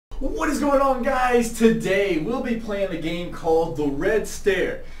What is going on, guys? Today we'll be playing a game called The Red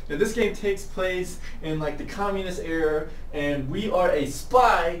Stare. Now this game takes place in like the communist era, and we are a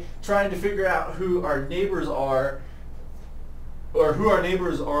spy trying to figure out who our neighbors are, or who our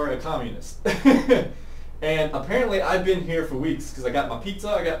neighbors are a communist. And apparently I've been here for weeks because I got my pizza,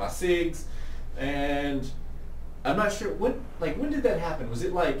 I got my cigs, and I'm not sure when did that happen? Was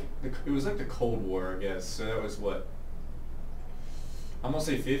it like it was like the Cold War, I guess. So that was what? I'm gonna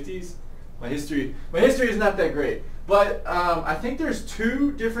say 50s. My history is not that great, but I think there's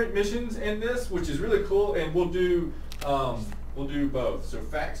 2 different missions in this, which is really cool, and we'll do both. So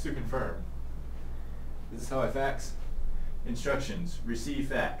fax to confirm. This is how I fax. Instructions: receive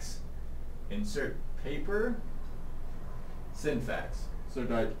fax, insert paper, send fax. So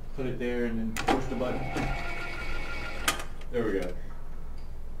do I put it there and then push the button? There we go.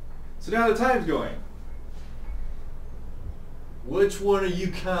 So now the time's going. Which one are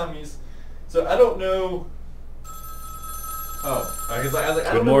you commies? So I don't know. Oh, I was like, I don't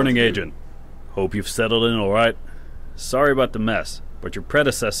know. Good morning, Agent. Hope you've settled in all right. Sorry about the mess, but your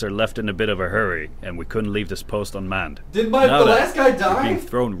predecessor left in a bit of a hurry, and we couldn't leave this post unmanned. Did the last guy die? You're being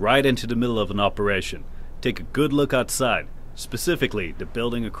thrown right into the middle of an operation. Take a good look outside, specifically the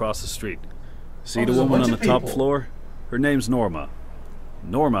building across the street. See the woman on the top floor? Her name's Norma.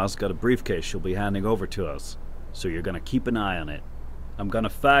 Norma's got a briefcase she'll be handing over to us, so you're gonna keep an eye on it. I'm gonna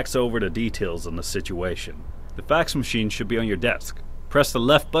fax over the details on the situation. The fax machine should be on your desk. Press the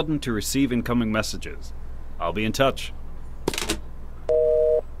left button to receive incoming messages. I'll be in touch.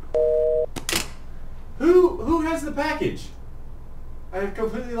 Who has the package? I have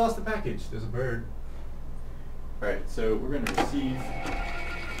completely lost the package. There's a bird. Alright, so we're gonna receive.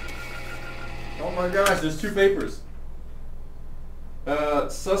 Oh my gosh, there's 2 papers.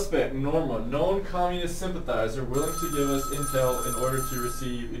 Suspect, Norma, known communist sympathizer, willing to give us intel in order to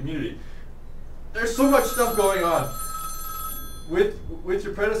receive immunity. There's so much stuff going on. With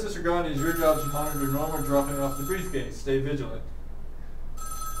your predecessor gone, it is your job to monitor Norma dropping off the briefcase. Stay vigilant.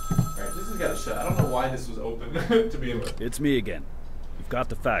 Alright, this has got a shut. I don't know why this was open to begin with. It's me again. You've got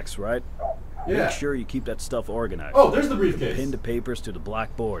the fax, right? Yeah. Make sure you keep that stuff organized. Oh, there's the briefcase. Pin the papers to the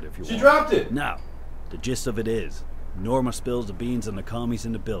blackboard if you want. She dropped it! Now, the gist of it is, Norma spills the beans on the commies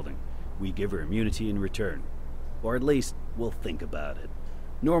in the building. We give her immunity in return. Or at least, we'll think about it.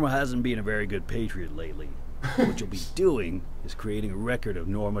 Norma hasn't been a very good patriot lately. What you'll be doing is creating a record of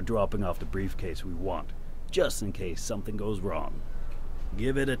Norma dropping off the briefcase we want, just in case something goes wrong.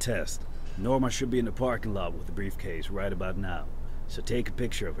 Give it a test. Norma should be in the parking lot with the briefcase right about now, so take a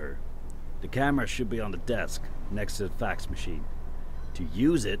picture of her. The camera should be on the desk, next to the fax machine. To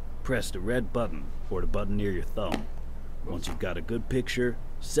use it, press the red button, or the button near your thumb. Once you've got a good picture,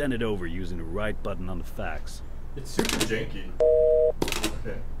 send it over using the right button on the fax. It's super janky.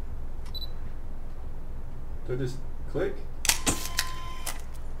 Okay. Do I just click?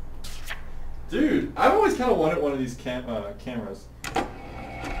 Dude, I've always kind of wanted one of these cameras.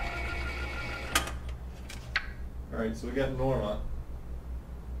 Alright, so we got Norma.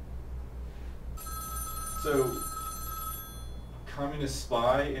 So, communist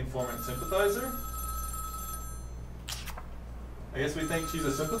spy, informant, sympathizer? I guess we think she's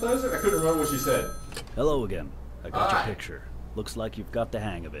a sympathizer? I couldn't remember what she said. Hello again. I got your picture. Looks like you've got the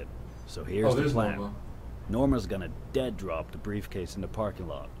hang of it. So here's the plan. Norma. Norma's gonna dead drop the briefcase in the parking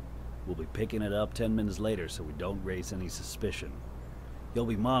lot. We'll be picking it up 10 minutes later so we don't raise any suspicion. You'll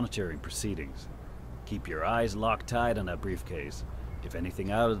be monitoring proceedings. Keep your eyes locked tight on that briefcase. If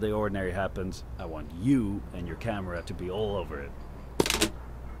anything out of the ordinary happens, I want you and your camera to be all over it.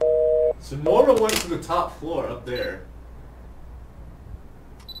 So Norma went to the top floor up there.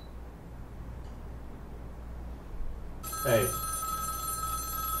 Hey.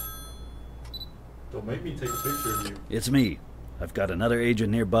 Don't make me take a picture of you. It's me. I've got another agent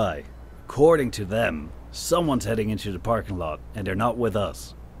nearby. According to them, someone's heading into the parking lot, and they're not with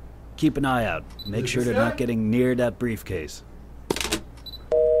us. Keep an eye out. Make sure they're not getting near that briefcase.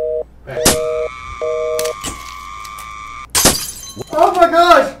 Hey. Oh my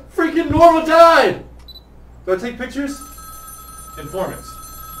gosh! Freaking Norma died! Do I take pictures? Informants.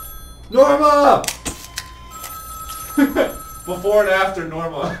 Norma! Before and after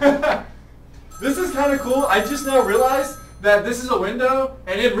Norma. This is kind of cool. I just now realized that this is a window,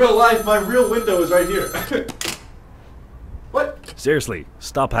 and in real life, my real window is right here. What? Seriously,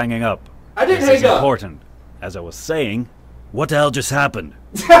 stop hanging up. I didn't hang up. This is important. As I was saying, what the hell just happened?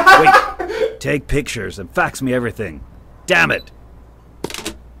 Wait, take pictures and fax me everything. Damn it.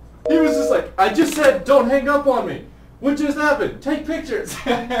 He was just like, I just said don't hang up on me. What just happened? Take pictures.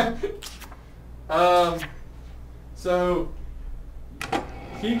 So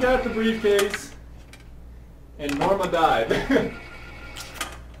he got the briefcase, and Norma died. I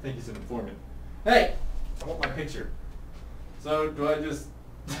think he's an informant. Hey, I want my picture. So do I just?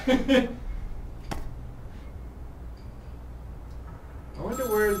 I wonder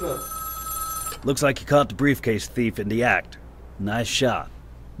where the. Looks like you caught the briefcase thief in the act. Nice shot.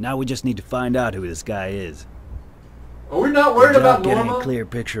 Now we just need to find out who this guy is. Oh, we're not worried about getting Norma? a clear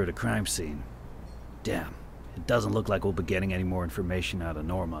picture of the crime scene. Damn, it doesn't look like we'll be getting any more information out of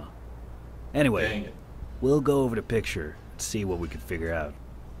Norma. Anyway, Dang it. we'll go over the picture and see what we can figure out.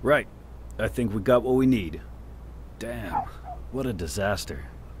 Right, I think we got what we need. Damn, what a disaster.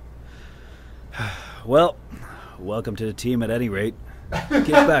 Well, welcome to the team at any rate.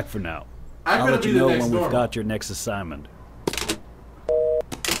 Get back for now. I'll let you know when we've got your next assignment.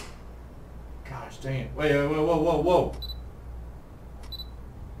 Gosh dang it. Wait, whoa.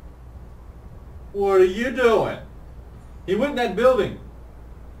 What are you doing? He went in that building.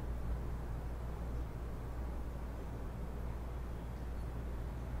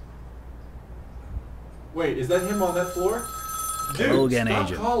 Wait, is that him on that floor? Dude, Hello again, stop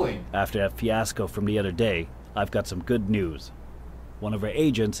Agent. calling. After that fiasco from the other day, I've got some good news. One of our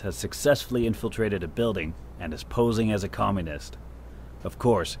agents has successfully infiltrated a building and is posing as a communist. Of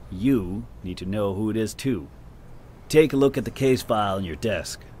course, you need to know who it is too. Take a look at the case file on your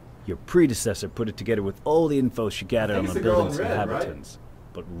desk. Your predecessor put it together with all the info she gathered on the building's inhabitants.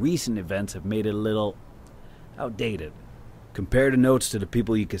 But recent events have made it a little outdated. Compare the notes to the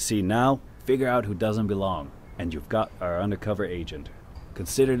people you can see now, figure out who doesn't belong, and you've got our undercover agent.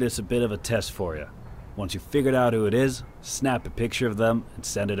 Consider this a bit of a test for you. Once you've figured out who it is, snap a picture of them and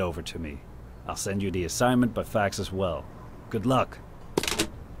send it over to me. I'll send you the assignment by fax as well. Good luck.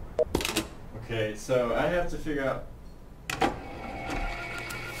 Okay, so I have to figure out. Oh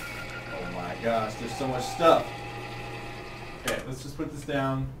my gosh, there's so much stuff. Okay, let's just put this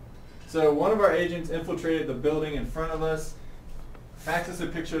down. So one of our agents infiltrated the building in front of us. Fax us a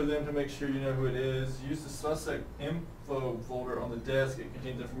picture of them to make sure you know who it is. Use the suspect info folder on the desk. It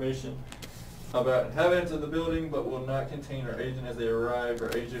contains information about inhabitants of the building, but will not contain our agent as they arrive.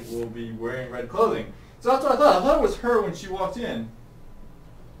 Our agent will be wearing red clothing. So that's what I thought. I thought it was her when she walked in.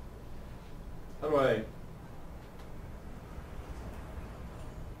 How do I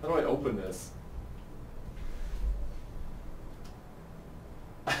open this?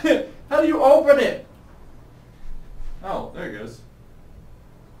 How do you open it? Oh, there it goes.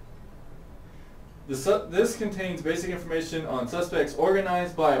 This contains basic information on suspects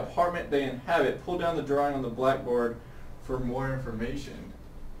organized by apartment they inhabit. Pull down the drawing on the blackboard for more information.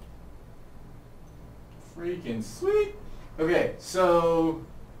 Freaking sweet. Okay, so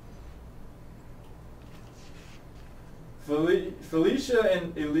Felicia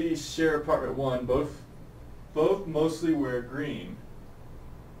and Elise share apartment 1. Both mostly wear green.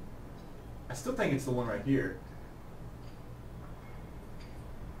 I still think it's the one right here.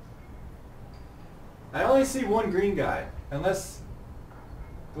 I only see one green guy, unless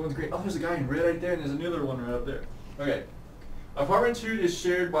the one's green. Oh, there's a guy in red right there, and there's another one right up there. Okay. Apartment 2 is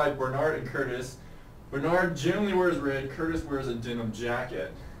shared by Bernard and Curtis. Bernard generally wears red. Curtis wears a denim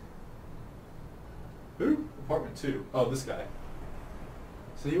jacket. Who? Apartment 2. Oh, this guy.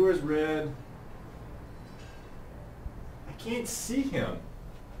 So he wears red. I can't see him.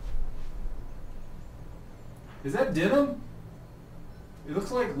 Is that denim? It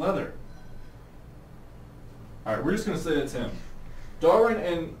looks like leather. Alright, we're just going to say that's him. Darwin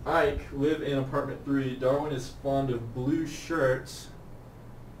and Ike live in apartment 3. Darwin is fond of blue shirts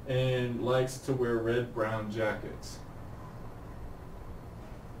and likes to wear red-brown jackets.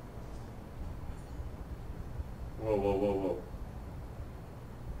 Whoa.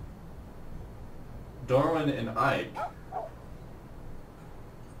 Darwin and Ike.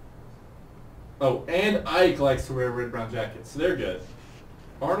 Oh, and Ike likes to wear red-brown jackets, so they're good.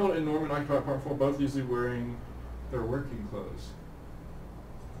 Arnold and Norman occupy apartment 4, both usually wearing their working clothes.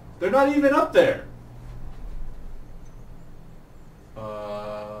 They're not even up there!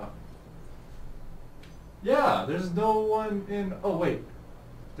 Yeah, there's no one in... Oh, wait.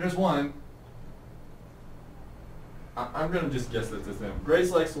 There's one. I'm going to just guess that it's them. Grace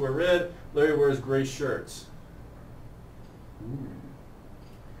likes to wear red. Larry wears gray shirts. Ooh.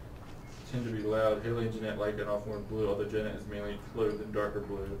 Tend to be loud. Haley and Jeanette like an off-worn blue, although Jeanette is mainly clothed in darker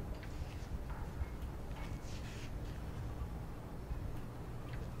blue.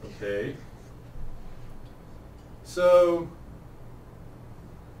 Okay. So...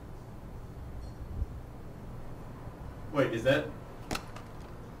 Wait, is that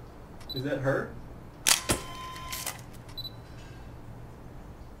her?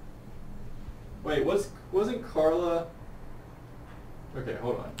 Wait, wasn't Carla... Okay,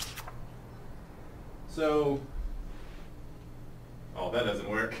 hold on. So, oh, that doesn't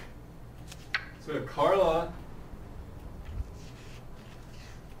work. So we have Carla.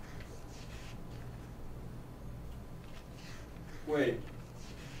 Wait.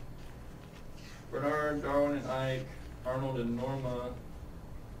 Bernard, Darwin, and Ike, Arnold and Norma,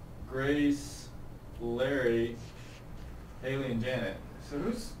 Grace, Larry, Haley, and Janet. So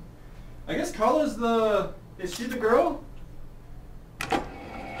who's... I guess Carla's the... Is she the girl?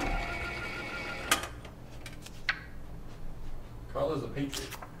 Carla's a patriot.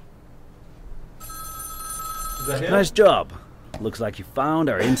 Is that him? Nice job. Looks like you found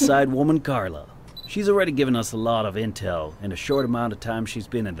our inside woman, Carla. She's already given us a lot of intel in a short amount of time she's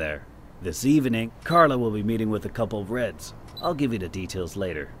been in there. This evening, Carla will be meeting with a couple of Reds. I'll give you the details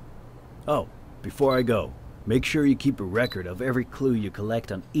later. Oh, before I go, make sure you keep a record of every clue you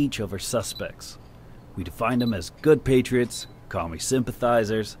collect on each of our suspects. We define them as good patriots, call me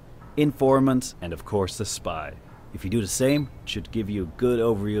sympathizers, informants, and of course the spy. If you do the same, it should give you a good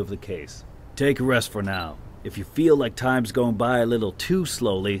overview of the case. Take a rest for now. If you feel like time's going by a little too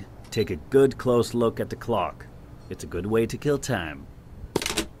slowly, take a good close look at the clock. It's a good way to kill time.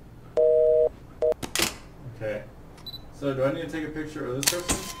 Okay. So do I need to take a picture of this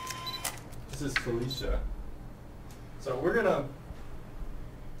person? This is Felicia. So we're gonna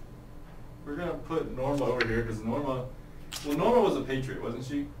put Norma over here because Norma was a patriot, wasn't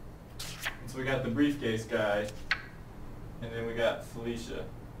she? And so we got the briefcase guy, and then we got Felicia.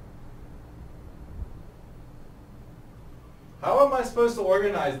 How am I supposed to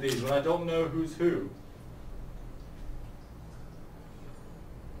organize these when I don't know who's who?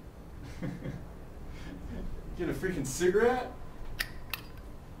 Get a freaking cigarette?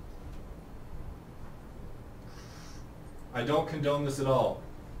 I don't condone this at all.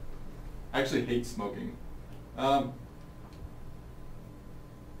 I actually hate smoking.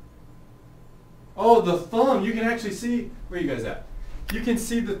 Oh, the thumb! You can actually see... Where are you guys at? You can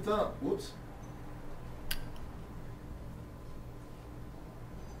see the thumb. Whoops.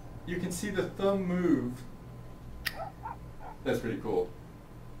 You can see the thumb move. That's pretty cool.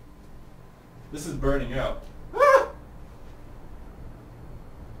 This is burning out. Ah!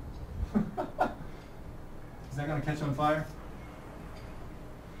 Is that gonna catch on fire?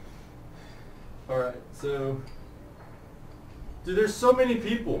 Alright, so... Dude, there's so many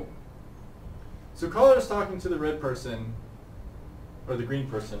people. So Carla's talking to the red person, or the green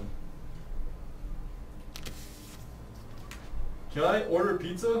person. Can I order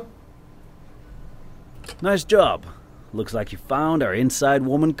pizza? Nice job. Looks like you found our inside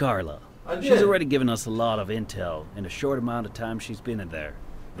woman, Carla. I did. She's already given us a lot of intel in a short amount of time she's been in there.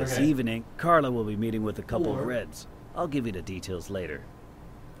 This evening, Carla will be meeting with a couple of Reds. I'll give you the details later.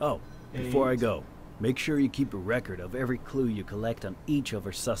 Oh, before I go, make sure you keep a record of every clue you collect on each of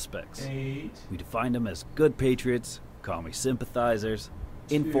our suspects. We define them as good patriots, call me sympathizers,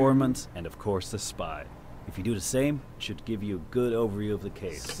 informants, and of course the spy. If you do the same, it should give you a good overview of the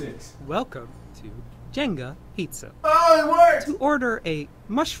case. 6. Welcome to Jenga Pizza. Oh, it worked! To order a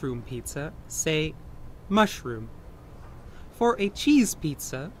mushroom pizza, say mushroom. For a cheese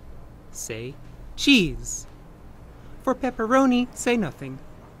pizza, say cheese. For pepperoni, say nothing.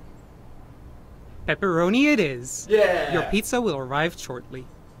 Pepperoni it is. Yeah! Your pizza will arrive shortly.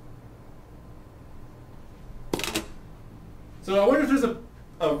 So I wonder if there's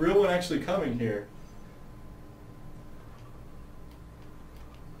a real one actually coming here.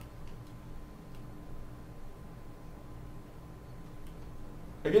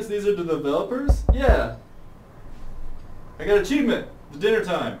 I guess these are the developers? Yeah. I got achievement. The dinner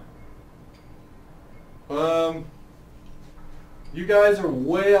time. You guys are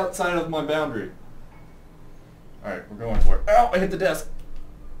way outside of my boundary. Alright, we're going for it. Ow, I hit the desk.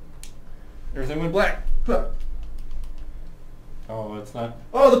 Everything went black. Huh. Oh, it's not.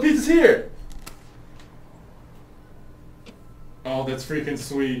 Oh, the pizza's here! Oh, that's freaking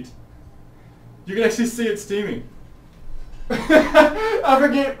sweet. You can actually see it steaming. I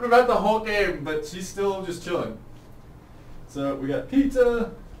forget about the whole game, but she's still just chilling. So we got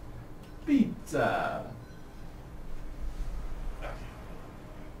pizza. Pizza.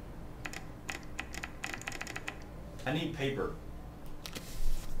 I need paper.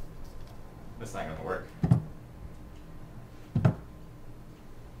 That's not gonna work.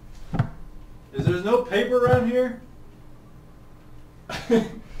 Is there no paper around here?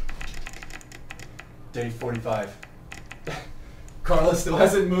 Day 45. Carla still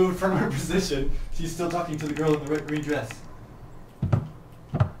hasn't moved from her position. She's still talking to the girl in the red green dress.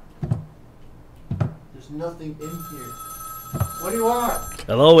 There's nothing in here. What do you want?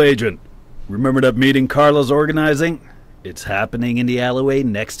 Hello, Agent. Remember that meeting Carla's organizing? It's happening in the alleyway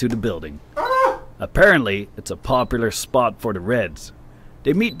next to the building. Ah! Apparently, it's a popular spot for the Reds.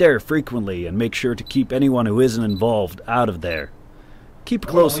 They meet there frequently and make sure to keep anyone who isn't involved out of there. Keep a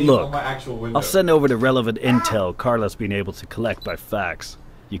close look. I'll send over the relevant intel Carla's been able to collect by fax.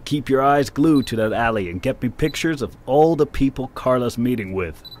 You keep your eyes glued to that alley and get me pictures of all the people Carla's meeting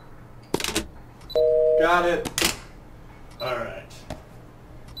with. Got it. Alright.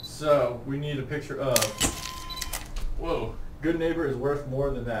 So, we need a picture of... Whoa. Good neighbor is worth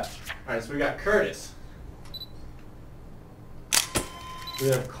more than that. Alright, so we got Curtis. We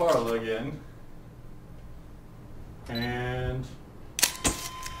have Carla again. And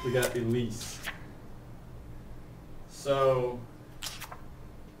we got Elise. So...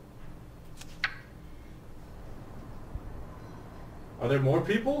 Are there more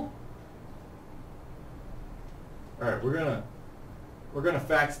people? Alright, we're gonna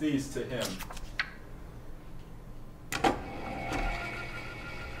fax these to him.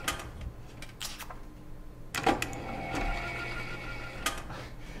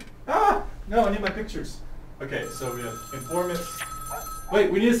 Ah! No, I need my pictures. Okay, so we have informants.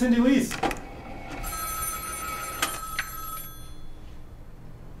 Wait, we need to send Elise.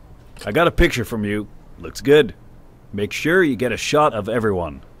 I got a picture from you. Looks good. Make sure you get a shot of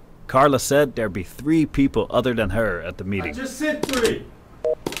everyone. Carla said there'd be 3 people other than her at the meeting. I just said 3.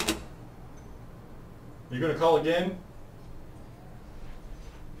 You gonna call again?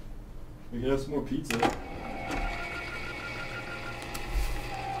 We can have some more pizza.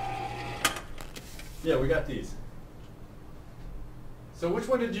 Yeah, we got these. So which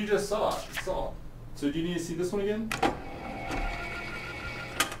one did you just saw? So do you need to see this one again?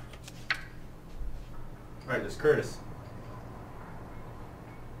 Alright, there's Curtis.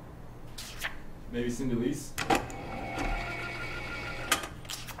 Maybe send Elise.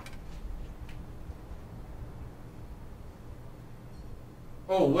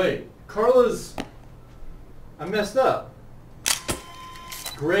 Oh wait, Carla's... I messed up.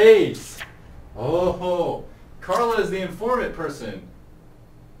 Grace. Oh, Carla is the informant person.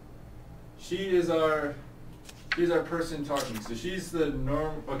 She's our person talking. So she's the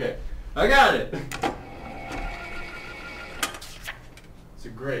norm. Okay, I got it. So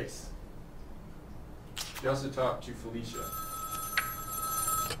Grace. She also talked to Felicia.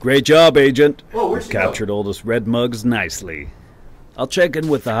 Great job, Agent. Whoa, where'd You've she go? captured all those red mugs nicely. I'll check in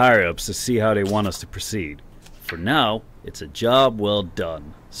with the higher-ups to see how they want us to proceed. For now, it's a job well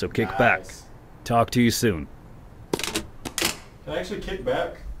done. So kick back. Nice. Talk to you soon. Can I actually kick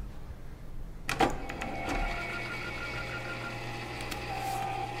back?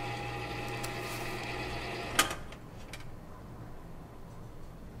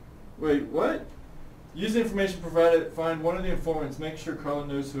 Wait, what? Use the information provided, find one of the informants, make sure Carla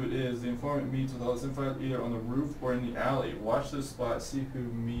knows who it is. The informant meets with all his info either on the roof or in the alley. Watch those spots, see who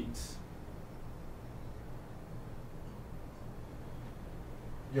meets.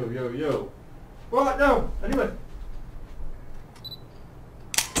 Yo, yo, yo. What? No! Anyway.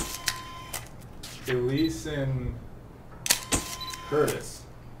 Elise and Curtis.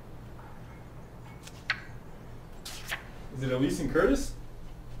 Is it Elise and Curtis?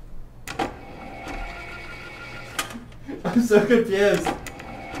 I'm so confused.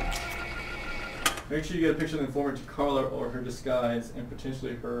 Make sure you get a picture of the informant to Carla or her disguise, and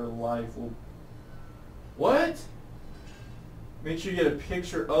potentially her life will... What? Make sure you get a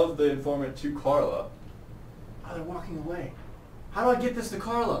picture of the informant to Carla. Oh, they're walking away. How do I get this to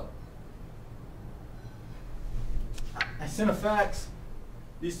Carla? I sent a fax.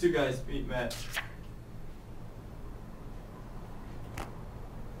 These 2 guys met.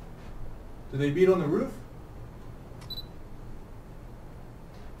 Did they beat on the roof?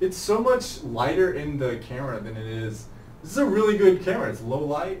 It's so much lighter in the camera than it is. This is a really good camera. It's low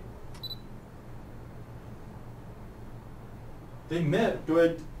light. They met.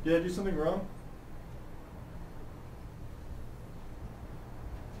 Did I do something wrong?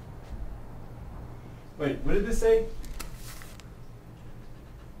 Wait, what did this say?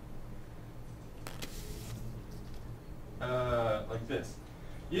 Like this.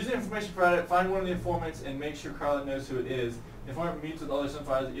 Use the information provided, find one of the informants, and make sure Carla knows who it is. The informant meets with other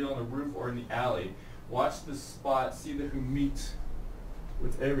sunfires either on the roof or in the alley. Watch the spot, see who meets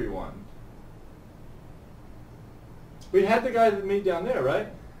with everyone. We had the guy that meet down there, right?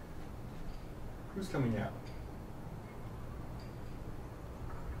 Who's coming out?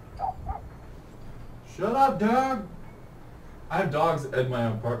 Shut up, dog! I have dogs at my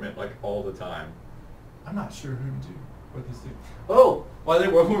apartment like all the time. I'm not sure who to do. What this do? Oh, while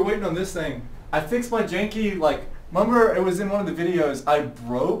we're waiting on this thing, I fixed my janky, like, remember it was in one of the videos, I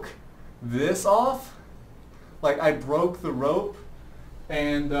broke this off? like I broke the rope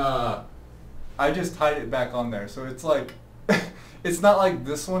and I just tied it back on there. So it's like, it's not like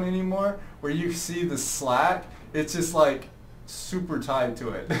this one anymore where you see the slack. It's just like super tied to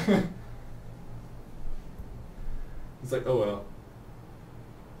it. It's like, oh well.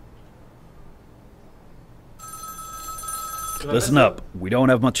 Listen up, we don't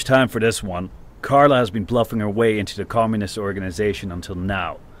have much time for this one. Carla has been bluffing her way into the communist organization until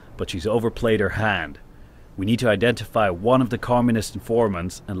now, but she's overplayed her hand. We need to identify one of the communist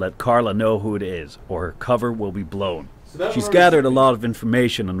informants and let Carla know who it is, or her cover will be blown. So she's gathered a lot of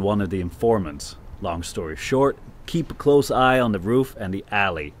information on one of the informants. Long story short, keep a close eye on the roof and the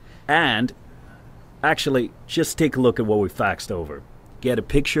alley. And, actually, just take a look at what we faxed over. Get a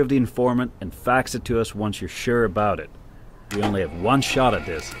picture of the informant and fax it to us once you're sure about it. We only have one shot at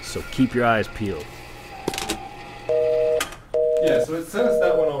this, so keep your eyes peeled. Yeah, so it sent us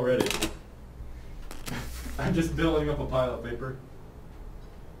that one already. I'm just building up a pile of paper.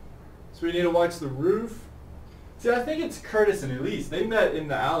 So we need to watch the roof. See, I think it's Curtis and Elise. They met in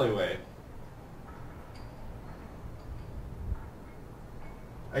the alleyway.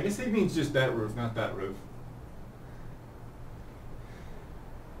 I guess he means just that roof, not that roof.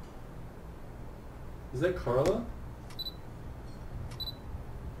 Is that Carla?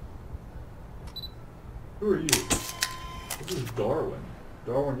 Who are you? This is Darwin.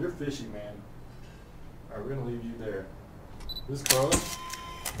 Darwin, you're fishy, man. Alright, we're gonna leave you there. This is Carla?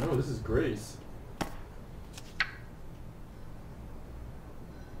 No, this is Grace.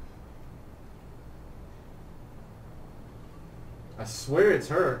 I swear it's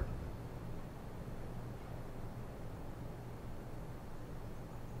her.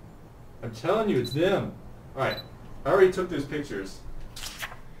 I'm telling you, it's them. Alright, I already took those pictures.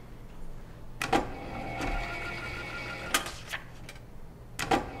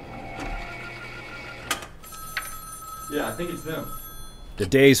 Yeah, I think it's them. The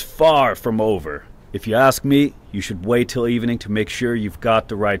day's far from over. If you ask me, you should wait till evening to make sure you've got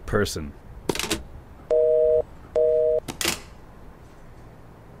the right person.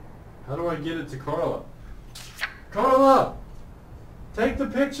 How do I get it to Carla? Carla! Take the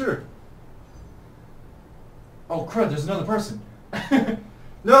picture! Oh crud, there's another person.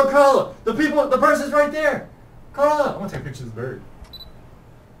 No, Carla! The person's right there! Carla! I want to take a picture of the bird.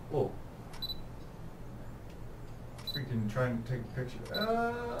 Whoa. Freaking trying to take a picture.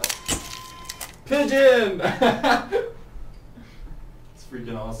 Pigeon! It's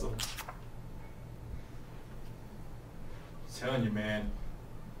freaking awesome. I'm telling you, man.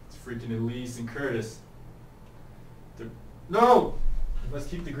 It's freaking Elise and Curtis. No! Let's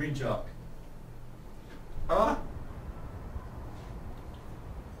keep the green chalk.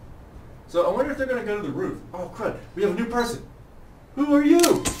 So I wonder if they're gonna go to the roof. Oh crud, we have a new person. Who are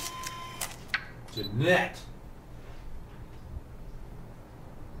you? Jeanette.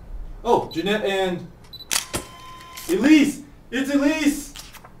 Oh, Jeanette and Elise! It's Elise!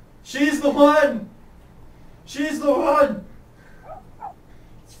 She's the one! She's the one!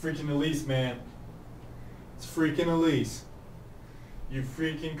 It's freaking Elise, man. It's freaking Elise. You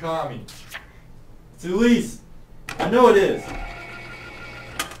freaking commie. It's Elise! I know it is!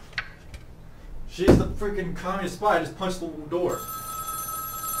 She's the freaking communist spy. I just punched the door.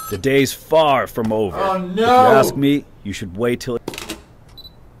 The day's far from over. Oh no! If you ask me, you should wait till...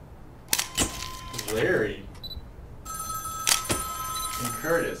 Larry. And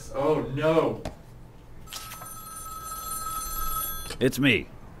Curtis. Oh no. It's me.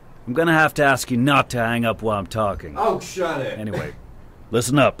 I'm gonna have to ask you not to hang up while I'm talking. Oh, shut it. Anyway,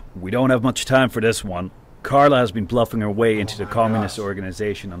 listen up. We don't have much time for this one. Carla has been bluffing her way into the communist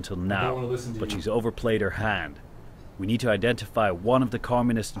organization until now, but she's overplayed her hand. We need to identify one of the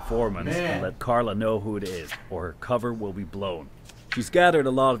communist informants and let Carla know who it is, or her cover will be blown. She's gathered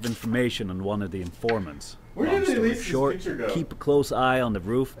a lot of information on one of the informants. Where did Elise's picture go? Keep a close eye on the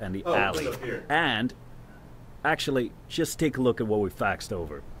roof and the alley. Up here. And, actually, just take a look at what we faxed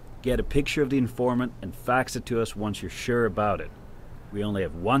over. Get a picture of the informant and fax it to us once you're sure about it. We only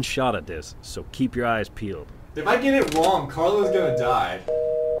have one shot at this, so keep your eyes peeled. If I get it wrong, Carla's gonna die.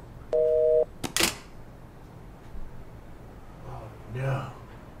 Oh no.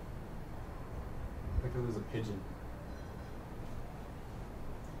 Like there was a pigeon.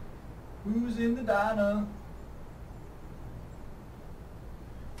 Who's in the diner?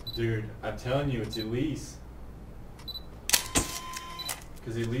 Dude, I'm telling you, it's Elise.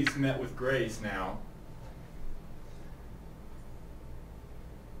 Because Elise met with Grace now.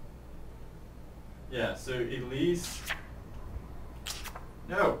 Yeah, so Elise...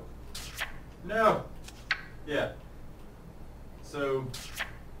 No! No! Yeah. So...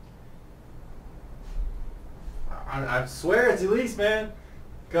 I swear it's Elise, man.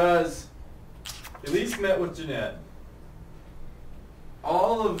 Because Elise met with Jeanette.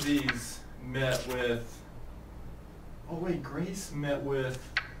 All of these met with... Oh wait, Grace met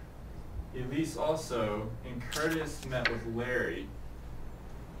with Elise also, and Curtis met with Larry.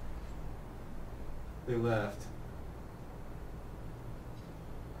 They left.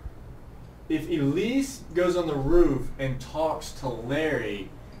 If Elise goes on the roof and talks to Larry,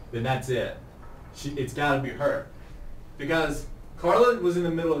 then that's it. It's got to be her. Because Carla was in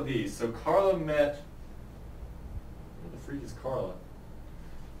the middle of these. So Carla met... Where the freak is Carla?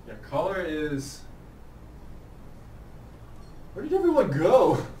 Yeah, Carla is... Where did everyone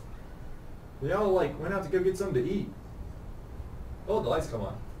go? They all like went out to go get something to eat. Oh, the lights come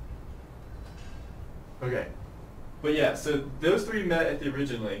on. Okay. But yeah, so those three met at the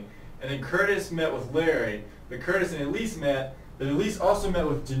originally. And then Curtis met with Larry. But Curtis and Elise met. But Elise also met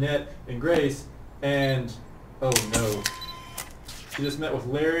with Jeanette and Grace. And, oh no. She just met with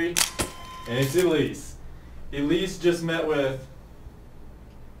Larry. And it's Elise. Elise just met with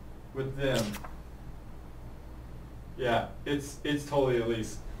them. Yeah, it's totally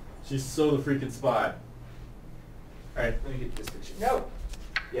Elise. She's so the freaking spy. Alright, let me get this picture. No!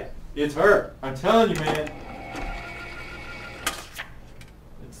 Yeah, it's her. I'm telling you, man.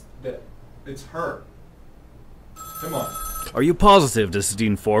 It's her. Come on. Are you positive this is the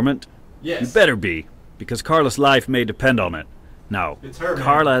informant? Yes. You better be, because Carla's life may depend on it. Now, It's her, man.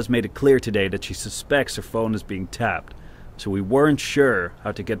 Carla has made it clear today that she suspects her phone is being tapped, so we weren't sure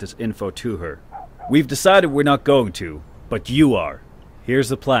how to get this info to her. We've decided we're not going to, but you are. Here's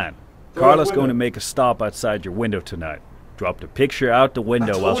the plan. Throw Carla's it going to with make a stop outside your window tonight. Drop the picture out the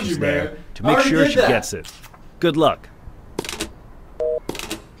window while told she's you, there man. to I make already sure did she that. gets it. Good luck.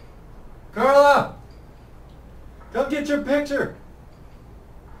 Carla! Come get your picture!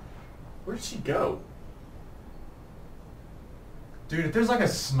 Where did she go? Dude, if there's like a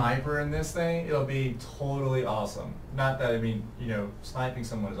sniper in this thing, it'll be totally awesome. Not that, I mean, you know, sniping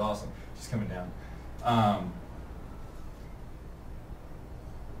someone is awesome. She's coming down.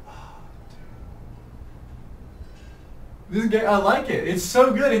 This game, I like it. It's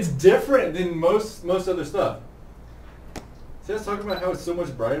so good. It's different than most other stuff. See, I was talking about how it's so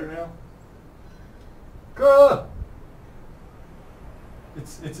much brighter now. Carla!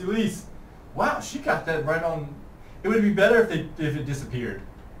 It's Elise. Wow, she got that right on. It would be better if it disappeared.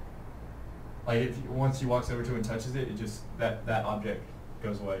 Like if once she walks over to it and touches it, it just that object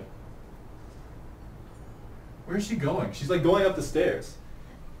goes away. Where is she going? She's like going up the stairs.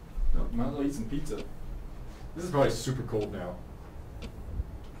 No, might as well eat some pizza. This is probably super cold now.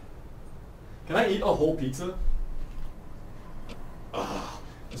 Can I eat a whole pizza? Ugh,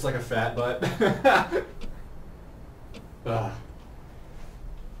 just like a fat butt. Ugh.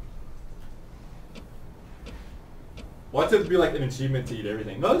 Why does it have to be like an achievement to eat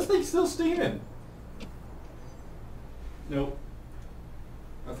everything? No, this thing's still steaming. Nope.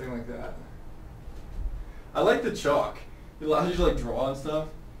 Nothing like that. I like the chalk. It allows you to like draw and stuff.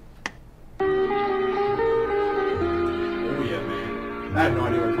 Oh yeah, man. I have no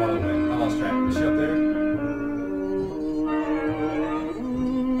idea where Carla went. I lost track. Is she up there?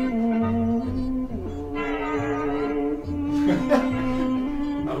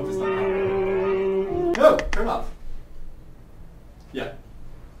 I hope it's not. No! Turn off. Yeah.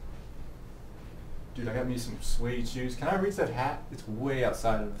 Dude, I got me some suede shoes. Can I reach that hat? It's way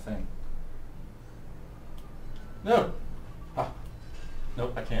outside of the thing. No. Ah.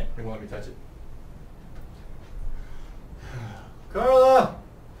 Nope, I can't. They won't let me touch it. Carla!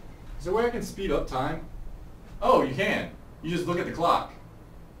 Is there a way I can speed up time? Oh, you can. You just look at the clock.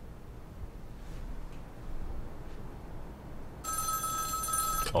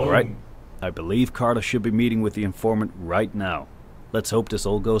 All right. Boom. I believe Carla should be meeting with the informant right now. Let's hope this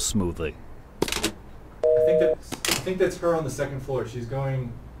all goes smoothly. I think that's her on the second floor. She's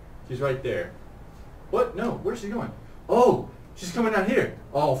right there. What? No, where's she going? Oh, she's coming down here.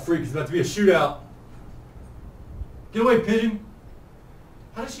 Oh, freak, it's about to be a shootout. Get away, pigeon.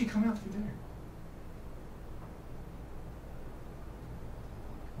 How did she come out through there?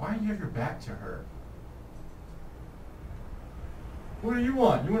 Why do you have your back to her? What do you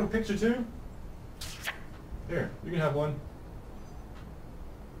want? You want a picture too? Here, you can have one.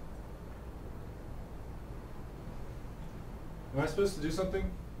 Am I supposed to do something?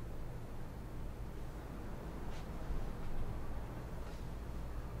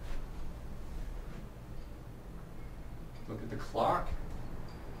 Look at the clock.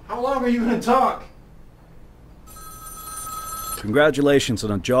 How long are you going to talk? Congratulations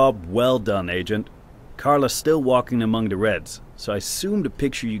on a job well done, Agent. Carla's still walking among the Reds, so I assume the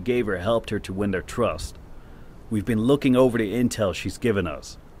picture you gave her helped her to win their trust. We've been looking over the intel she's given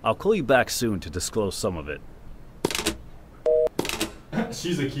us. I'll call you back soon to disclose some of it.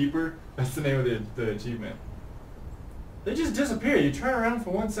 She's a keeper? That's the name of the achievement. They just disappear. You turn around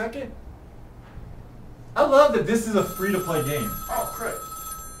for 1 second? I love that this is a free-to-play game. Oh, crap.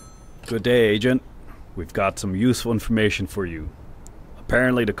 Good day, Agent. We've got some useful information for you.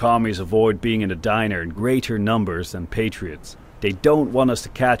 Apparently the commies avoid being in a diner in greater numbers than patriots. They don't want us to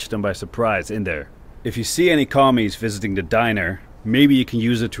catch them by surprise in there. If you see any commies visiting the diner, maybe you can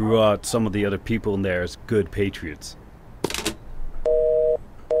use it to rule out some of the other people in there as good patriots.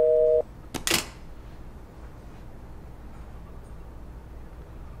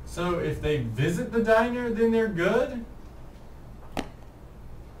 So if they visit the diner, then they're good?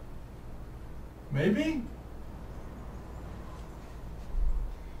 Maybe?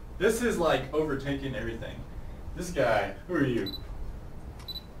 This is like overtaking everything. This guy, who are you?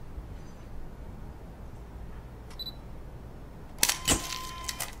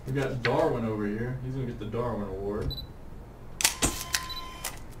 We got Darwin over here. He's gonna get the Darwin Award.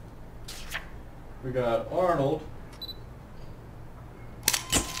 We got Arnold.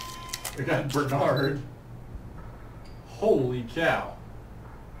 We got Bernard. Holy cow.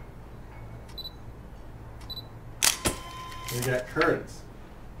 We got Curtis.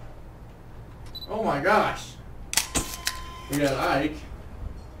 Oh my gosh. We got Ike.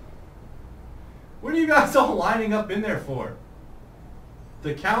 What are you guys all lining up in there for?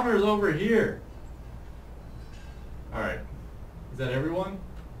 The counter's over here. Alright. Is that everyone?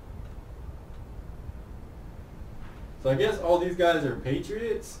 So I guess all these guys are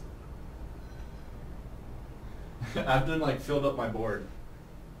patriots? I've done like filled up my board.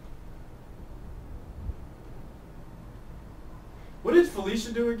 What did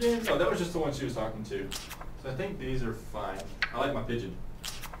Felicia do again? Oh, that was just the one she was talking to. So I think these are fine. I like my pigeon.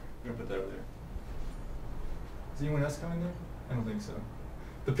 I'm gonna put that over there. Is anyone else coming there? I don't think so.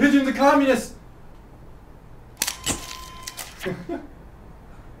 The pigeon's a communist! I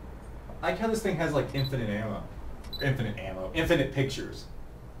like how this thing has like infinite ammo. Infinite pictures.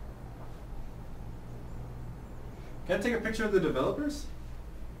 Can I take a picture of the developers?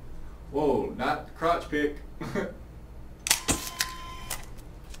 Whoa, not crotch pick.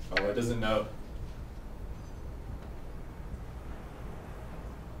 Oh, it doesn't know.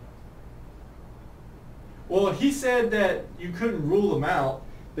 Well, he said that you couldn't rule them out.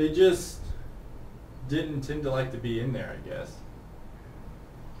 They just didn't tend to like to be in there, I guess.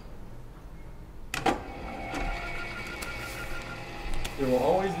 There will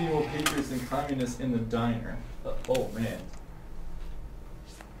always be more patriots than communists in the diner. Oh, man.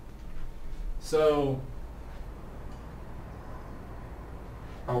 So,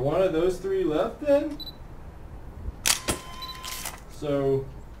 are one of those three left then? So,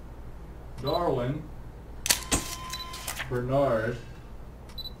 Darwin, Bernard,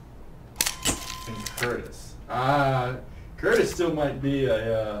 and Curtis. Curtis still might be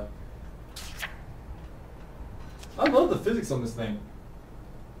a, I love the physics on this thing.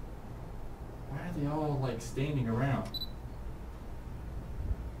 Why are they all like standing around?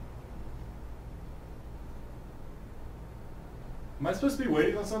 Am I supposed to be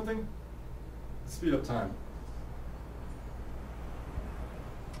waiting on something? Let's speed up time.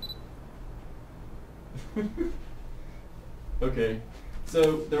 Okay,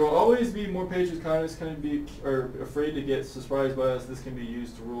 so there will always be more patriots. Communists are afraid to get surprised by us. This can be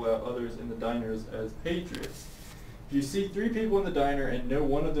used to rule out others in the diners as patriots. If you see 3 people in the diner and know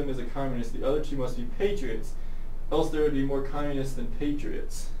one of them is a communist, the other 2 must be patriots, else there would be more communists than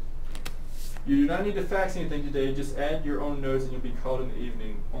patriots. You do not need to fax anything today, just add your own notes and you'll be called in the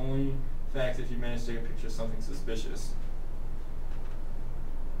evening. Only fax if you manage to take a picture of something suspicious.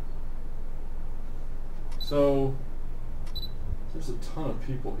 So, there's a ton of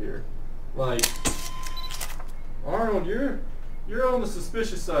people here. Like, Arnold, you're on the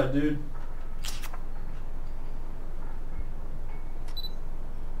suspicious side, dude.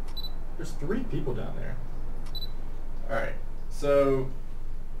 There's 3 people down there. Alright, so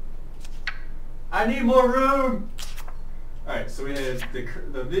I need more room! Alright, so we had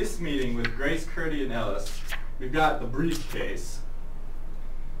this meeting with Grace, Curdy, and Ellis. We've got the briefcase.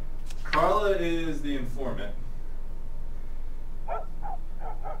 Carla is the informant.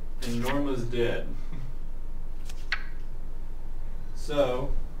 And Norma's dead.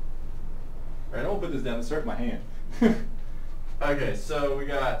 So, alright, I won't put this down, this hurt my hand. Okay, so we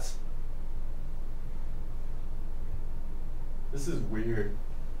got, this is weird.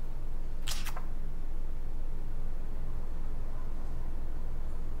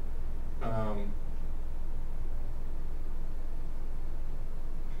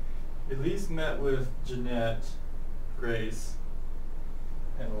 It Elise met with Jeanette, Grace,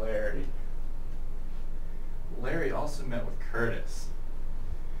 and Larry. Larry also met with Curtis.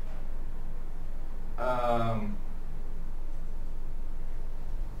 I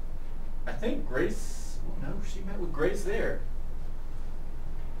think Grace, well, no, she met with Grace there.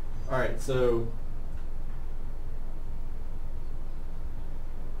 Alright, so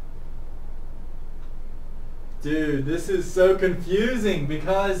dude, this is so confusing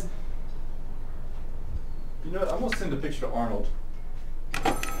because, you know what, I'm going to send a picture to Arnold.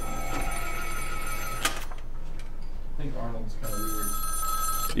 I think Arnold's kind of weird.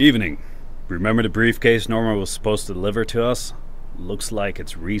 Evening. Remember the briefcase Norma was supposed to deliver to us? Looks like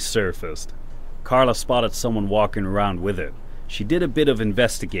it's resurfaced. Carla spotted someone walking around with it. She did a bit of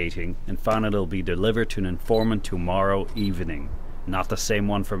investigating and found it'll be delivered to an informant tomorrow evening. Not the same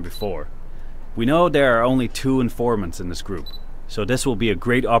one from before. We know there are only 2 informants in this group, so this will be a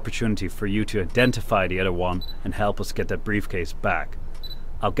great opportunity for you to identify the other one and help us get that briefcase back.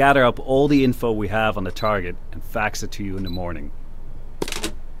 I'll gather up all the info we have on the target and fax it to you in the morning.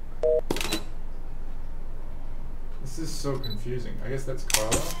 This is so confusing. I guess that's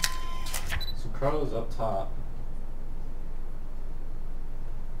Carla. So Carla's up top.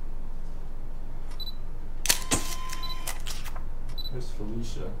 There's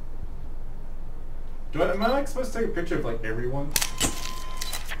Felicia. Am I like supposed to take a picture of like everyone?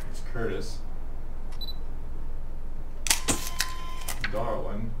 It's Curtis.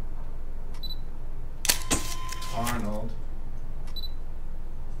 Darwin. Arnold.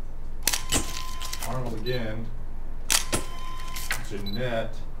 Arnold again.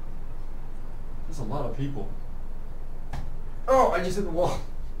 Jeanette. There's a lot of people. Oh, I just hit the wall.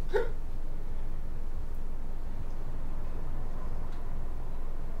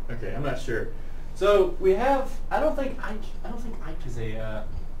 Okay, I'm not sure. So we have. I don't think Ike is a. I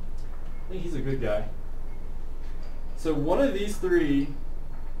think he's a good guy. So one of these 3.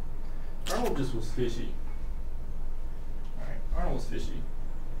 Arnold just was fishy. All right, Arnold was fishy.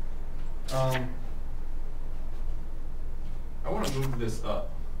 I want to move this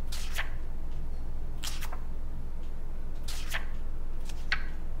up.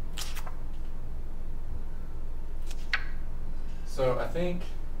 So I think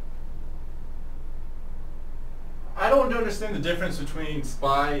I don't understand the difference between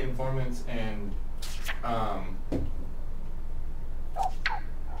spy, informants, and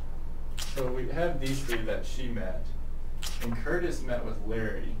so we have these 3 that she met, and Curtis met with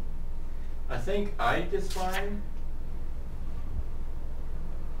Larry. I think Ike is fine.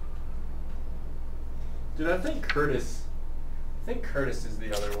 Dude, I think Curtis is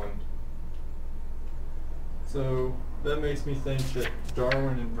the other one. So that makes me think that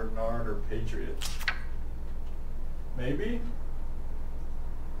Darwin and Bernard are patriots. Maybe?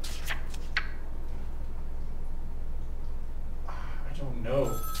 I don't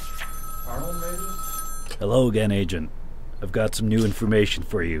know. Arnold, maybe? Hello again, Agent. I've got some new information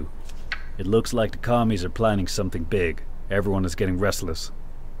for you. It looks like the commies are planning something big. Everyone is getting restless.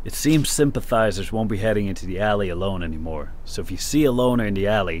 It seems sympathizers won't be heading into the alley alone anymore, so if you see a loner in the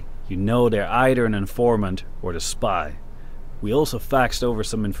alley, you know they're either an informant or the spy. We also faxed over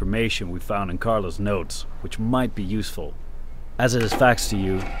some information we found in Carla's notes, which might be useful. As it is faxed to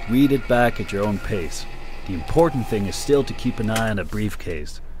you, read it back at your own pace. The important thing is still to keep an eye on the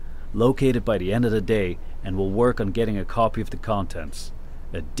briefcase. Locate it by the end of the day, and we'll work on getting a copy of the contents.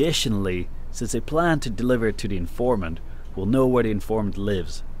 Additionally, since they plan to deliver it to the informant, we'll know where the informant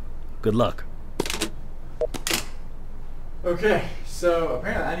lives. Good luck. Okay, so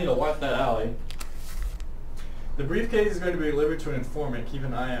apparently I need to wipe that alley. The briefcase is going to be delivered to an informant. Keep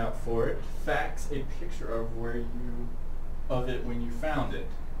an eye out for it. Fax a picture of it when you found it.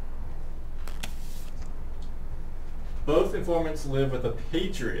 Both informants live with a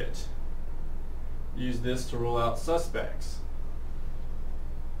patriot. Use this to rule out suspects.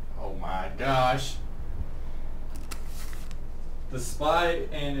 Oh my gosh. The spy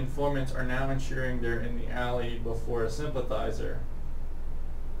and informants are now ensuring they're in the alley before a sympathizer.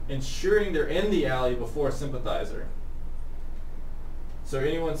 Ensuring they're in the alley before a sympathizer. So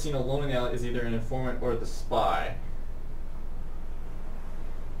anyone seen alone in the alley is either an informant or the spy.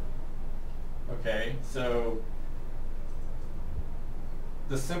 Okay, so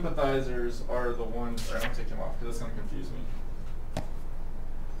the sympathizers are the ones. Alright, I'm gonna take them off because that's gonna confuse me.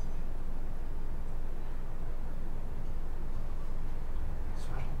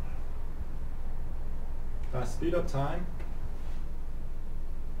 Can I speed up time?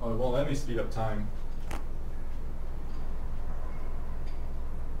 Oh, it won't let me speed up time.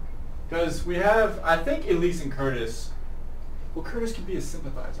 Because we have, I think Elise and Curtis Well, Curtis could be a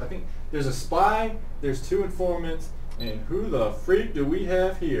sympathizer. I think there's a spy, there's 2 informants, and who the freak do we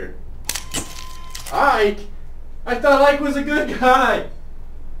have here? Ike? I thought Ike was a good guy!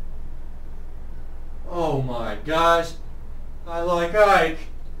 Oh my gosh. I like Ike.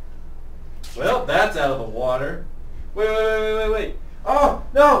 Well, that's out of the water. Wait. Oh,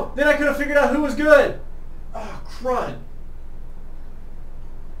 no! Then I could have figured out who was good! Oh, crud.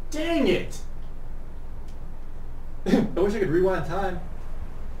 Dang it! I wish I could rewind time.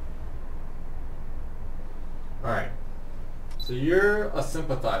 Alright. So you're a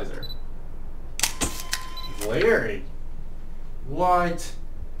sympathizer. Larry? What?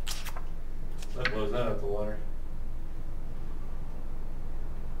 That blows that out the water.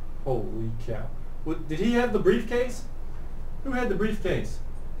 Holy cow. What, did he have the briefcase? Who had the briefcase?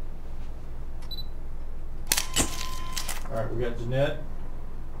 Alright, we got Jeanette.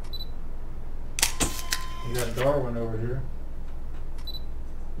 We got Darwin over here.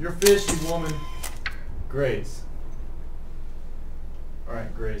 You're fishy, woman. Grace.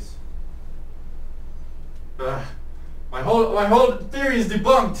 Alright, Grace. My whole theory is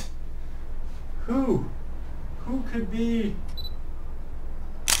debunked. Who could be?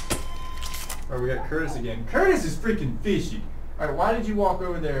 Alright, we got Curtis again. Curtis is freaking fishy. Alright, why did you walk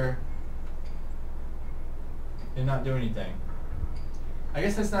over there and not do anything? I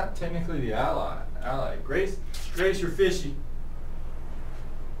guess that's not technically the ally. Grace, you're fishy.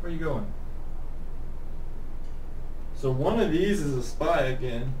 Where are you going? So one of these is a spy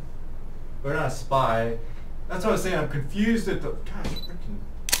again. Or not a spy. That's what I was saying. I'm confused at the... Gosh, freaking...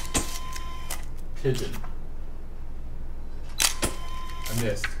 Pigeon. I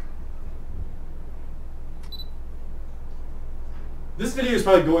missed. This video is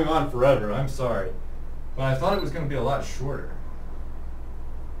probably going on forever. I'm sorry. But I thought it was going to be a lot shorter.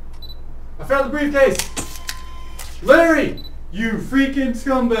 I found the briefcase! Larry! You freaking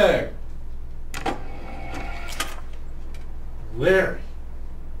scumbag! Larry!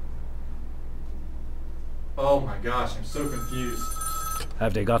 Oh my gosh, I'm so confused.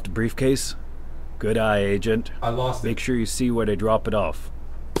 Have they got the briefcase? Good eye, Agent. I lost it. Make sure you see where they drop it off.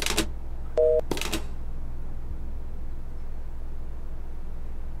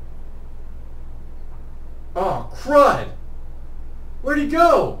 Oh, crud! Where'd he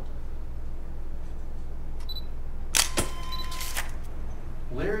go?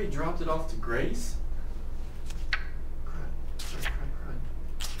 Larry dropped it off to Grace? Crud.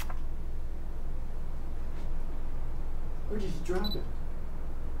 Where did he drop it?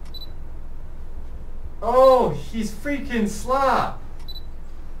 Oh, he's freaking slop!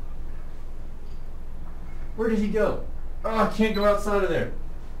 Where did he go? Oh, I can't go outside of there.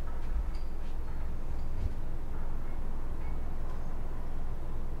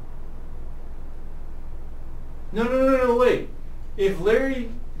 No, wait. If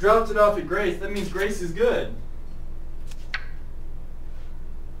Larry dropped it off at Grace, that means Grace is good.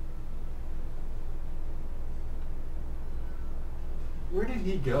 Where did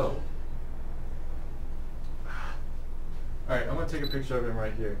he go? Alright, I'm going to take a picture of him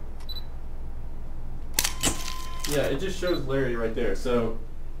right here. Yeah, it just shows Larry right there, so...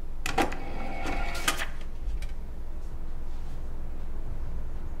 I'll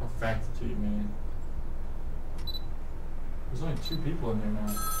fax it to you, man. There's only 2 people in there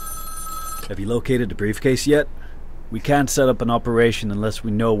now. Have you located the briefcase yet? We can't set up an operation unless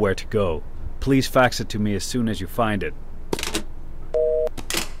we know where to go. Please fax it to me as soon as you find it.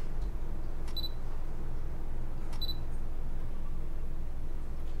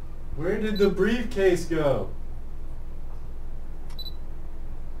 Where did the briefcase go?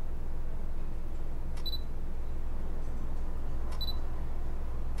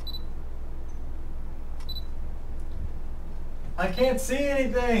 I can't see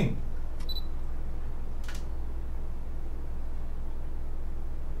anything.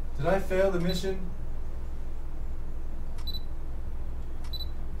 Did I fail the mission?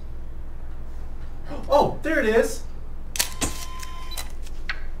 Oh, there it is.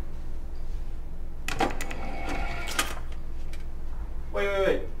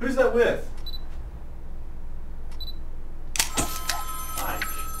 Wait. Who's that with? Ike.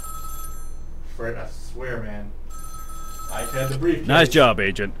 Fred, I swear, man. Ike had the briefcase. Nice job,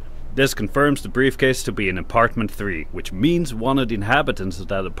 Agent. This confirms the briefcase to be in apartment 3, which means one of the inhabitants of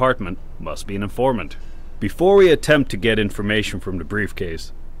that apartment must be an informant. Before we attempt to get information from the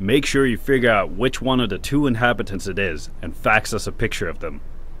briefcase, make sure you figure out which one of the 2 inhabitants it is and fax us a picture of them.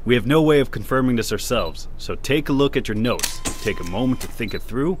 We have no way of confirming this ourselves, so take a look at your notes, take a moment to think it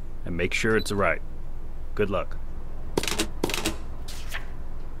through, and make sure it's right. Good luck.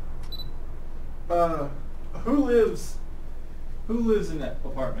 Who lives Who lives in that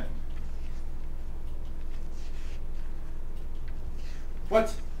apartment?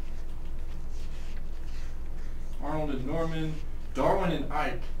 What? Arnold and Norman, Darwin and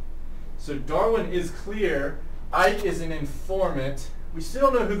Ike. So Darwin is clear, Ike is an informant. We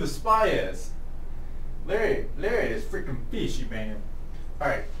still don't know who the spy is. Larry is freaking fishy, man.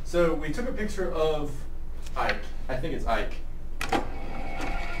 Alright, so we took a picture of Ike. I think it's Ike.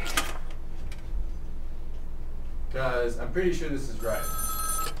 Guys, I'm pretty sure this is right.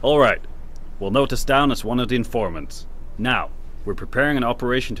 Alright, we'll note this down as one of the informants. Now, we're preparing an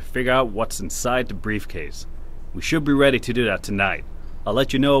operation to figure out what's inside the briefcase. We should be ready to do that tonight. I'll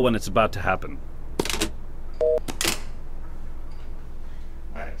let you know when it's about to happen.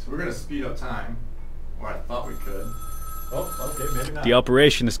 Alright, so we're gonna speed up time. Or I thought we could. Oh, okay, maybe not. The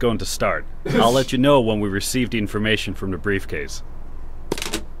operation is going to start. I'll let you know when we receive the information from the briefcase.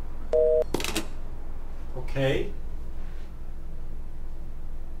 Okay.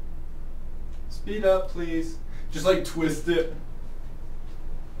 Speed up, please. Just like twist it.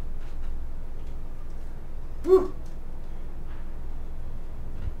 Whew.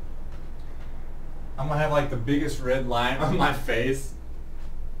 I'm gonna have like the biggest red line on my face.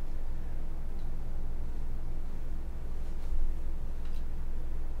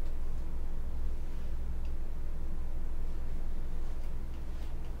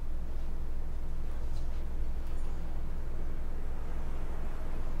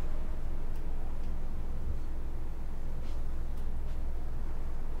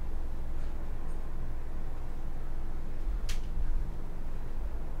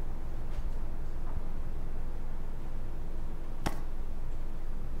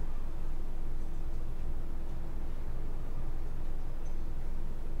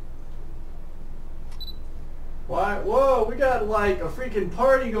 Why? Whoa, we got like a freaking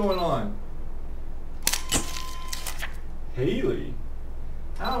party going on. Haley?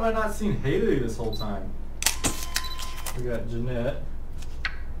 How have I not seen Haley this whole time? We got Jeanette.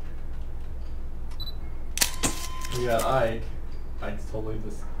 We got Ike. Ike's totally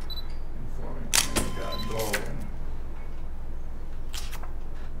just informing. And then we got Darwin.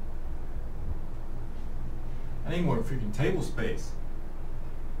 I need more freaking table space.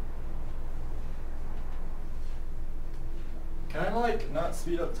 Can I like not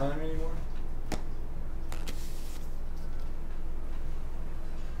speed up time anymore?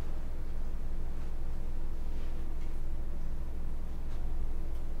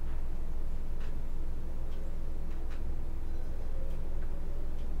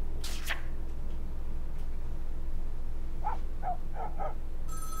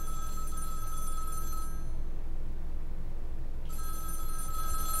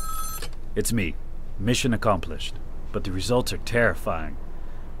 It's me. Mission accomplished. But the results are terrifying.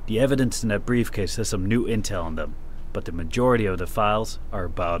 The evidence in that briefcase has some new intel on them, but the majority of the files are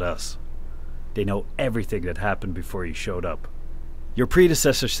about us. They know everything that happened before you showed up. Your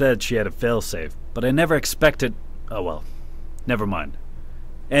predecessor said she had a failsafe, but I never expected... Oh well, never mind.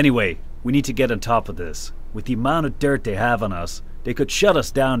 Anyway, we need to get on top of this. With the amount of dirt they have on us, they could shut us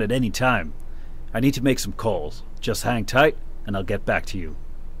down at any time. I need to make some calls. Just hang tight, and I'll get back to you.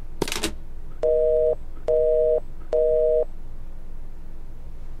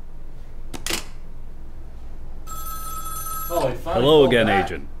 Oh, Hello again,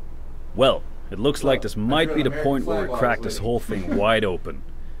 Agent. Well, it looks like this might be the point where we crack this whole thing wide open.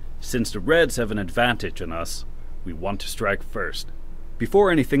 Since the Reds have an advantage on us, we want to strike first.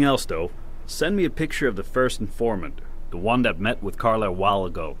 Before anything else, though, send me a picture of the first informant, the one that met with Carla a while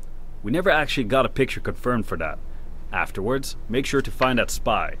ago. We never actually got a picture confirmed for that. Afterwards, make sure to find that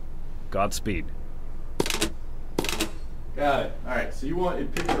spy. Godspeed. Got it. Alright, so you want a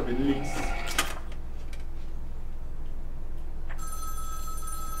picture of Elise.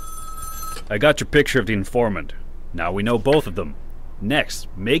 I got your picture of the informant. Now we know both of them. Next,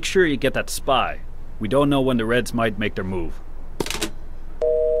 make sure you get that spy. We don't know when the Reds might make their move.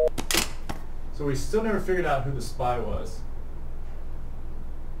 So we still never figured out who the spy was.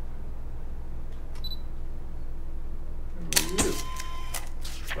 Who are you?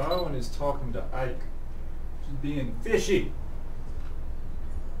 Darwin is talking to Ike. She's being fishy.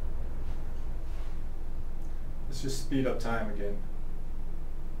 Let's just speed up time again.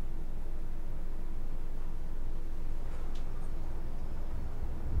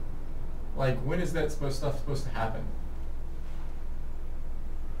 Like, when is that stuff supposed to happen?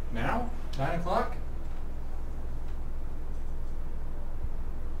 Now? 9 o'clock?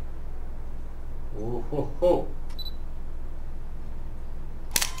 Whoa, ho, ho.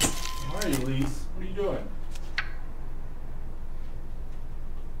 Where are you, Lise? What are you doing?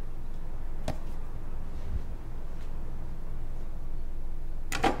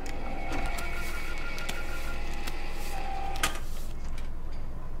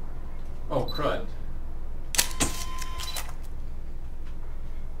 Oh, crud.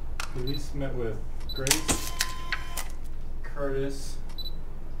 Elise met with Grace, Curtis,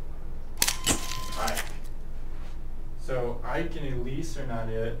 and Ike. So Ike and Elise are not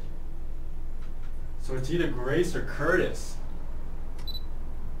it. So it's either Grace or Curtis.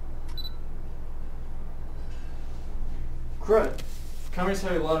 Crud. Companies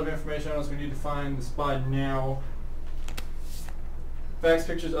have a lot of information on us. We need to find the spy now. Fax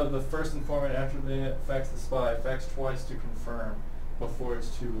pictures of the first informant after they fax the spy. Fax twice to confirm before it's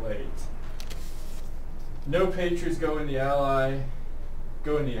too late. No patriots go in the alley.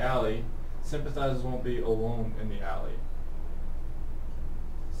 Sympathizers won't be alone in the alley.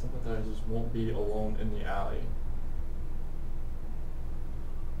 Sympathizers won't be alone in the alley.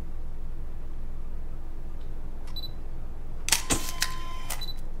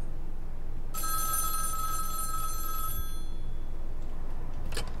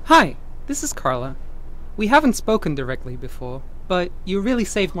 Hi, this is Carla. We haven't spoken directly before, but you really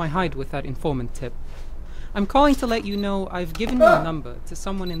saved my hide with that informant tip. I'm calling to let you know I've given your number to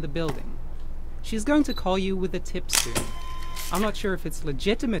someone in the building. She's going to call you with a tip soon. I'm not sure if it's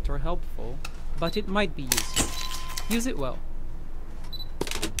legitimate or helpful, but it might be useful. Use it well.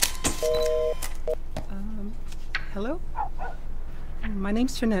 Hello? My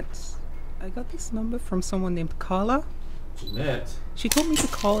name's Jeanette. I got this number from someone named Carla. Jeanette? She told me to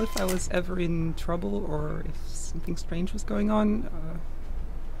call if I was ever in trouble or if something strange was going on.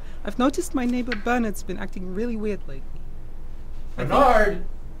 I've noticed my neighbor Bernard's been acting really weird lately. Bernard!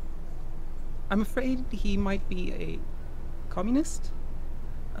 I'm afraid he might be a communist.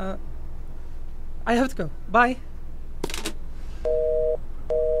 I have to go. Bye.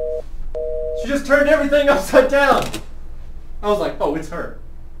 She just turned everything upside down! I was like, oh, it's her.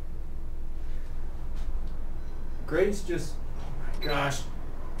 Grace just, oh my gosh.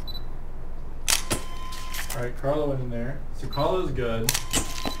 Alright, Carla went in there. So Carla's good.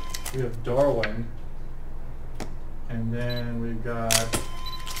 We have Darwin. And then we've got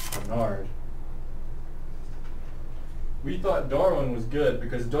Bernard. We thought Darwin was good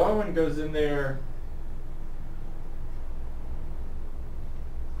because Darwin goes in there.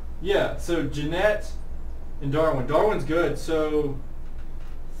 Yeah, so Jeanette and Darwin. Darwin's good, so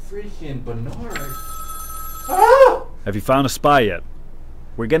freaking Bernard. Ah! Have you found a spy yet?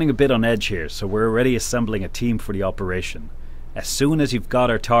 We're getting a bit on edge here, so we're already assembling a team for the operation. As soon as you've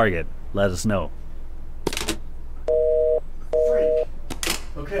got our target, let us know. Freak.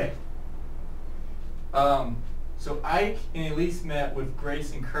 Okay. So Ike and Elise met with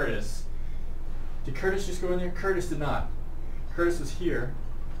Grace and Curtis. Did Curtis just go in there? Curtis did not. Curtis was here.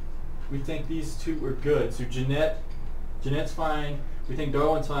 We think these two were good. So Jeanette's fine. We think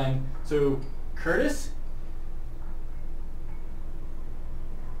Darwin's fine. So Curtis?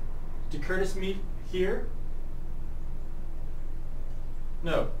 Did Curtis meet here?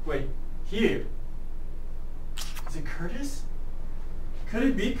 No, wait, here. Is it Curtis? Could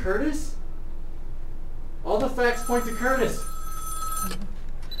it be Curtis? All the facts point to Curtis.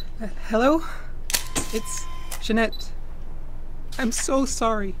 Hello? It's Jeanette. I'm so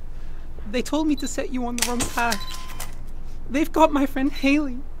sorry. They told me to set you on the wrong path. They've got my friend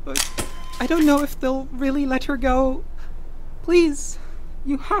Haley, but I don't know if they'll really let her go. Please,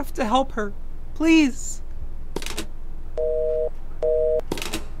 you have to help her. Please.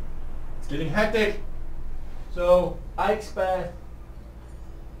 It's getting hectic. So, I expect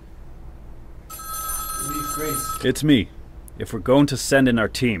Elise, Grace. It's me. If we're going to send in our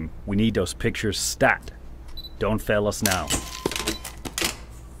team, we need those pictures stat. Don't fail us now.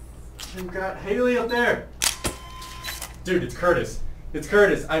 We've got Haley up there. Dude, it's Curtis. It's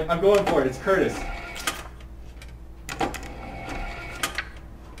Curtis. I'm going for it. It's Curtis.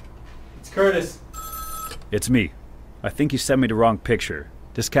 It's Curtis. It's me. I think you sent me the wrong picture.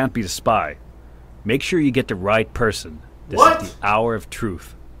 This can't be the spy. Make sure you get the right person. This What? is the hour of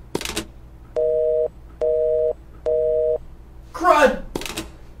truth. Crud!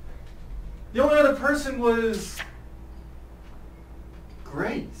 The only other person was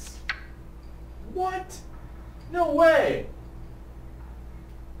Grace. What? No way!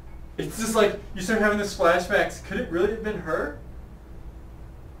 It's just like, you start having this flashbacks. Could it really have been her?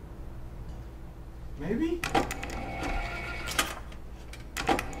 Maybe?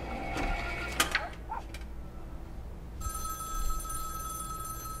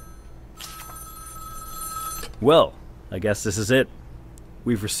 Well, I guess this is it.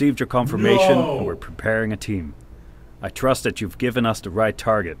 We've received your confirmation No. and we're preparing a team. I trust that you've given us the right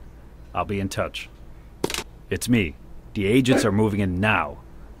target. I'll be in touch. It's me. The agents are moving in now.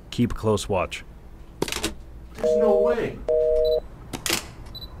 Keep a close watch. There's no way.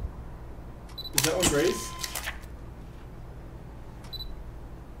 Is that one Grace?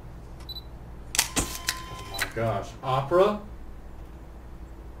 Oh my gosh. Opera?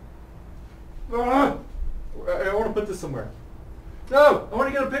 Ah! I want to put this somewhere. No! I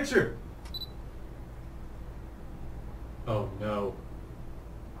want to get a picture! Oh no.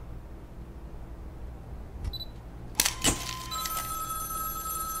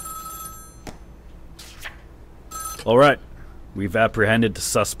 Alright, we've apprehended the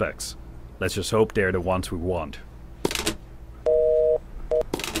suspects. Let's just hope they're the ones we want.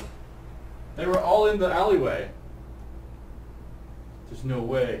 They were all in the alleyway. There's no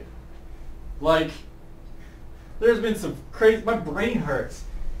way. Like, there's been some crazy... My brain hurts.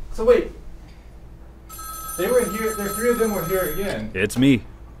 So wait. They were here... The three of them were here again. It's me.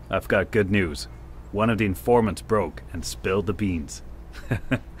 I've got good news. One of the informants broke and spilled the beans.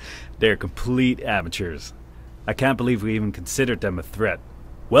 They're complete amateurs. I can't believe we even considered them a threat.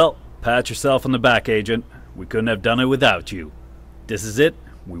 Well, pat yourself on the back, Agent. We couldn't have done it without you. This is it.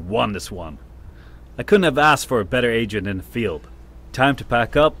 We won this one. I couldn't have asked for a better agent in the field. Time to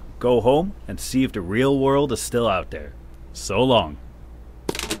pack up, go home, and see if the real world is still out there. So long.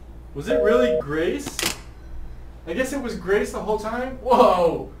 Was it really Grace? I guess it was Grace the whole time?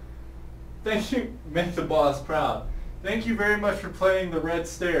 Whoa! Thank you. Make the boss proud. Thank you very much for playing the Red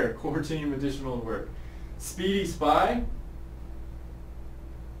Stare. Core team additional work. Speedy Spy?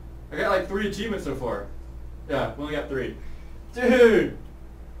 I got like 3 achievements so far. Yeah, we only got 3. Dude!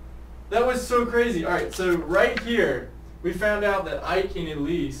 That was so crazy. Alright, so right here, we found out that Ike and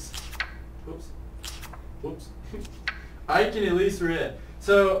Elise... Whoops. Ike and Elise were in.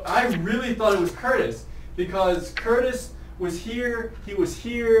 So I really thought it was Curtis, because Curtis was here, he was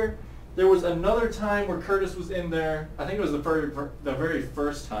here. There was another time where Curtis was in there. I think it was the very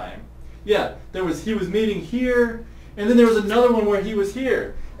first time. Yeah, he was meeting here, and then there was another one where he was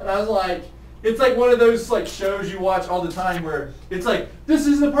here. And I was like, it's like one of those like shows you watch all the time where it's like, this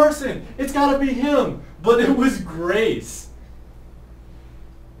is the person, it's gotta be him. But it was Grace.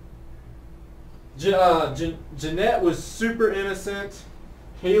 Jeanette was super innocent.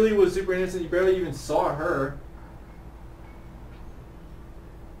 Haley was super innocent, you barely even saw her.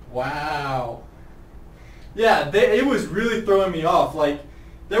 Wow. Yeah, it was really throwing me off. Like,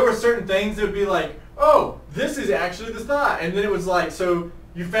 there were certain things that would be like, oh, this is actually the spy. And then it was like, so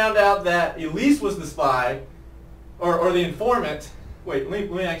you found out that Elise was the spy, or the informant. Wait, let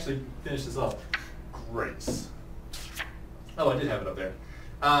me actually finish this off. Grace. Oh, I did have it up there.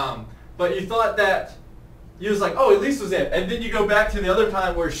 But you thought that, you was like, oh, Elise was it. And then you go back to the other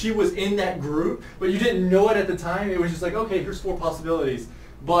time where she was in that group, but you didn't know it at the time. It was just like, okay, here's 4 possibilities.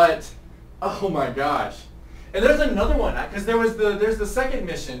 But, oh my gosh. And there's another one, because there's the second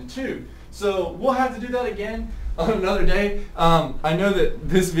mission too. So we'll have to do that again on another day. I know that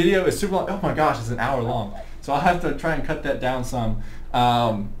this video is super long. Oh my gosh, it's an hour long. So I'll have to try and cut that down some.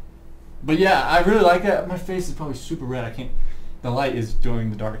 But yeah, I really like that. My face is probably super red. I can't, the light is doing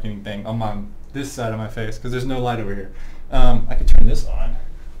the darkening thing on this side of my face because there's no light over here. I could turn this on.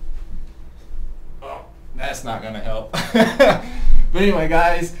 Oh, that's not gonna help. But anyway,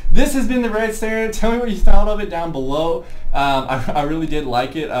 guys, this has been the Red Stare. Tell me what you thought of it down below. I really did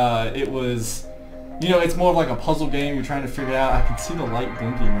like it. It was, you know, it's more of like a puzzle game. You're trying to figure it out. I can see the light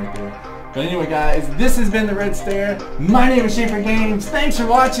blinking right there. But anyway, guys, this has been the Red Stare. My name is Schaefer Games. Thanks for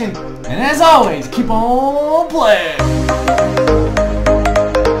watching, and as always, keep on playing.